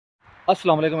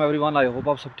अस्सलाम वालेकुम everyone, I hope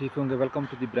आप सब ठीक होंगे। Welcome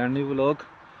to the brand new vlog.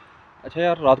 अच्छा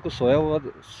यार, रात को सोया हुआ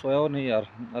नहीं यार,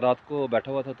 रात को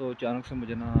बैठा हुआ था तो अचानक से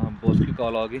मुझे ना बॉस की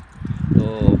कॉल आ गई। तो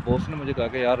बॉस ने मुझे कहा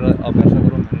कि यार आप ऐसा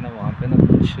करो, मैंने ना वहाँ पे ना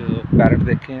कुछ पैरट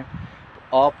देखे हैं,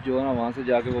 तो आप जो है ना वहाँ से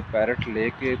जाके वो पैरट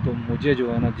लेके तो मुझे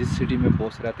जो है ना जिस सिटी में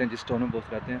बॉस रहते हैं, जिस टाउन में बॉस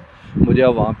रहते हैं, मुझे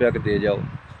आप वहाँ पे आके दे जाओ।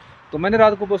 तो मैंने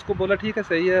रात को बॉस को बोला ठीक है,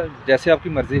 सही है, जैसे आपकी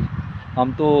मर्ज़ी,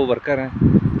 हम तो वर्कर हैं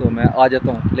तो मैं आ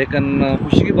जाता हूँ। लेकिन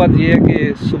खुशी की बात यह है कि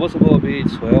सुबह सुबह अभी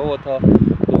सोया हुआ था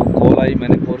तो कॉल आई,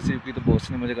 मैंने कॉल रिसीव की तो बॉस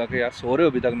ने मुझे कहा कि यार सो रहे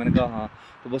हो अभी तक? मैंने कहा हाँ।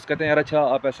 तो बॉस कहते हैं यार अच्छा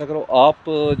आप ऐसा करो, आप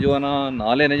जो है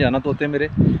ना लेने जाना तोते मेरे,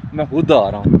 मैं खुद आ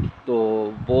रहा हूँ। तो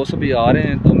बॉस अभी आ रहे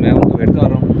हैं तो मैं उनको वेट कर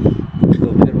रहा हूँ। तो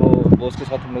फिर वो बॉस के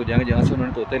साथ हम लोग जाएंगे जहाँ से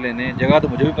उन्होंने तोते लेने हैं। जगह तो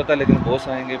मुझे भी पता है लेकिन बॉस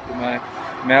आएंगे फिर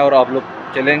मैं और आप लोग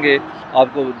चलेंगे।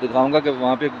 आपको दिखाऊंगा कि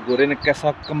वहाँ पे गोरे ने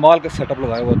कैसा कमाल का सेटअप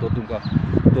लगाया हुआ तोतों का।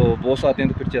 तो बॉस आते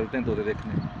हैं तो फिर चलते हैं तोते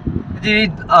देखने जी।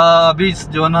 अभी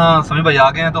जो ना समी भाई आ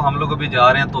गए हैं तो हम लोग अभी जा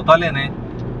रहे हैं तोता लेने।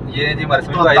 ये जी हमारे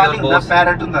समी भाई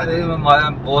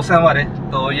बॉस है हमारे।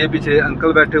 तो ये पीछे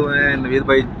अंकल बैठे हुए हैं नवीद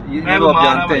भाई, ये तो आप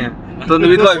जानते हैं। तो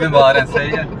नवीद भाई बीमार हैं, सही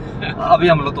है। अभी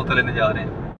हम लोग तोता लेने जा रहे हैं।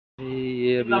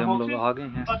 ये अभी हम लोग आ गए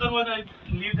हैं।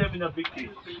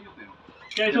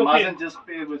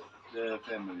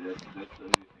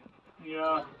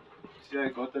 Yeah. See, I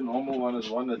got the normal one as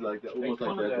one is like that, almost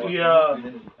like that one. Yeah.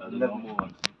 The normal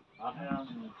one. Yeah.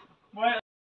 Why?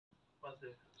 What's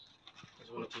it? I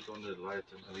just want to put on the light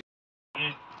and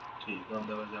ठीक है,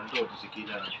 अंदर जान तो सिकी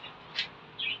जा रहा है।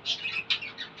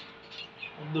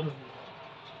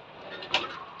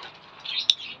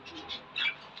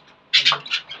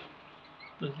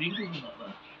 तस्वीर भी बना रहा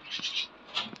है।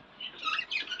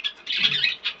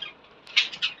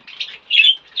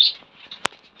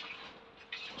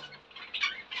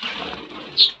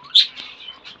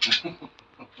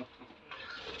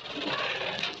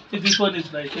 This one is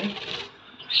nice, eh?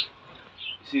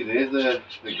 See, there's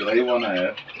the grey one I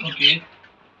have. Okay.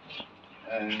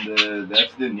 And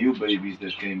that's the new babies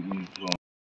that came in from.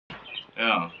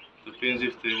 Yeah, depends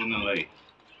if they wanna lay.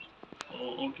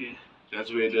 Oh, okay.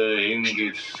 That's where the hen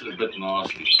gets a bit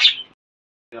nasty.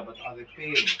 Yeah, but are they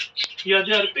pairing? Yeah,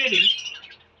 they are pairing.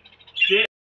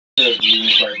 They're green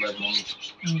side like mommy.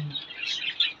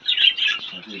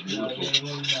 Yeah, very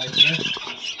nice.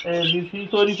 This is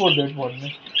sorry for that one.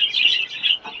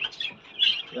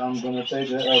 Yeah, I'm gonna take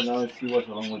that out now and see what's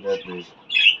wrong with that baby.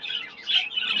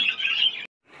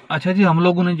 अच्छा जी, हम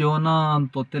लोगों ने जो है ना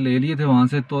तोते ले लिए थे वहाँ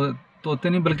से। तो तोते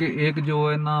नहीं बल्कि एक जो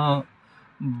है ना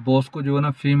बॉस को जो है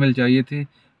ना फीमेल चाहिए थी।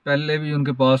 पहले भी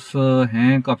उनके पास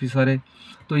हैं काफ़ी सारे।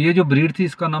 तो ये जो ब्रीड थी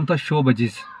इसका नाम था शो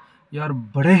बजीज। यार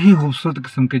बड़े ही खूबसूरत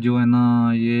किस्म के जो है ना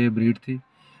ये ब्रीड थी।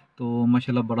 तो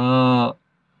माशाल्लाह बड़ा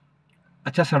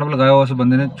अच्छा सेटअप लगाया हुआ उस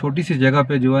बंदे ने, छोटी सी जगह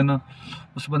पे जो है ना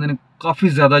उस बंदे ने काफ़ी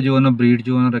ज़्यादा जो है ना ब्रीड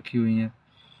जो है ना रखी हुई है।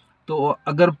 तो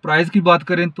अगर प्राइस की बात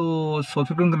करें तो साउथ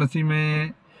अफ्रीकन करेंसी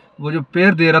में वो जो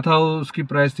पेयर दे रहा था उसकी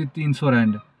प्राइस थी 300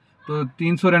 रैंड। तो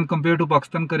 300 रैंड कंपेयर टू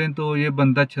पाकिस्तान करें तो ये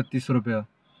बनता है 3600 रुपया।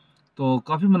 तो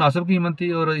काफ़ी मुनासिब कीमत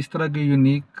थी। और इस तरह की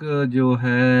यूनिक जो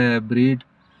है ब्रीड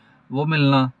वो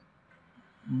मिलना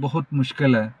बहुत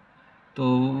मुश्किल है।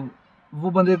 तो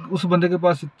उस बंदे के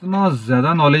पास इतना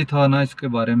ज़्यादा नॉलेज था ना इसके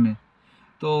बारे में।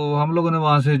 तो हम लोगों ने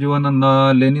वहाँ से जो है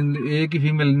ना लेनी, एक ही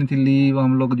फीमेल लेनी थी, ली।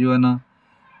 हम लोग जो है ना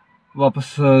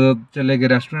वापस चले गए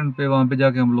रेस्टोरेंट पे। वहाँ पे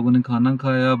जाके हम लोगों ने खाना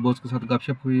खाया, बॉस के साथ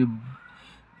गपशप हुई।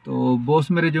 तो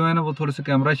बॉस मेरे जो है ना वो थोड़े से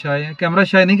कैमरा शाय हैं। कैमरा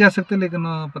शाय नहीं कह सकते लेकिन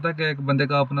पता क्या, एक बंदे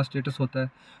का अपना स्टेटस होता है।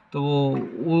 तो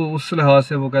वो उस लिहाज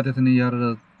से वो कहते थे नहीं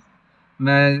यार,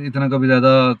 मैं इतना कभी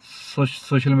ज़्यादा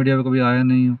सोशल मीडिया पे कभी आया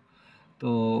नहीं हूँ।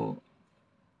 तो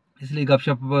इसलिए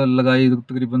गपशप लगाई,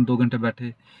 तकरीबन 2 घंटे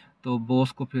बैठे। तो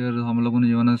बॉस को फिर हम लोगों ने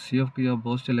जो है ना सी ऑफ किया,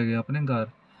 बॉस चले गए अपने घर।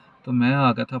 तो मैं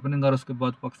आ गया था अपने घर। उसके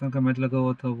बाद पाकिस्तान का मैच लगा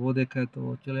हुआ था, वो देखा है।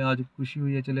 तो चले आज खुशी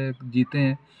हुई है, चले जीते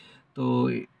हैं।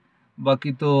 तो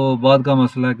बाकी तो बाद का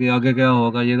मसला है कि आगे क्या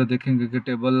होगा, ये तो देखेंगे कि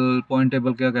पॉइंट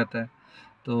टेबल क्या कहता है।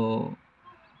 तो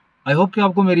आई होप कि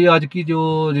आपको मेरी आज की जो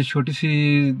छोटी सी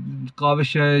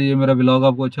काविश है, ये मेरा ब्लॉग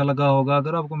आपको अच्छा लगा होगा।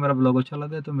 अगर आपको मेरा ब्लॉग अच्छा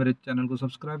लगे तो मेरे चैनल को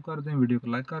सब्सक्राइब कर दें, वीडियो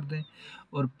को लाइक कर दें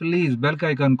और प्लीज़ बेल के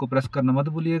आइकन को प्रेस करना मत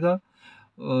भूलिएगा।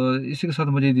 इसी के साथ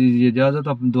मुझे दीजिए इजाज़त।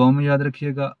 आप दुआ में याद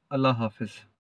रखिएगा। अल्लाह हाफिज़।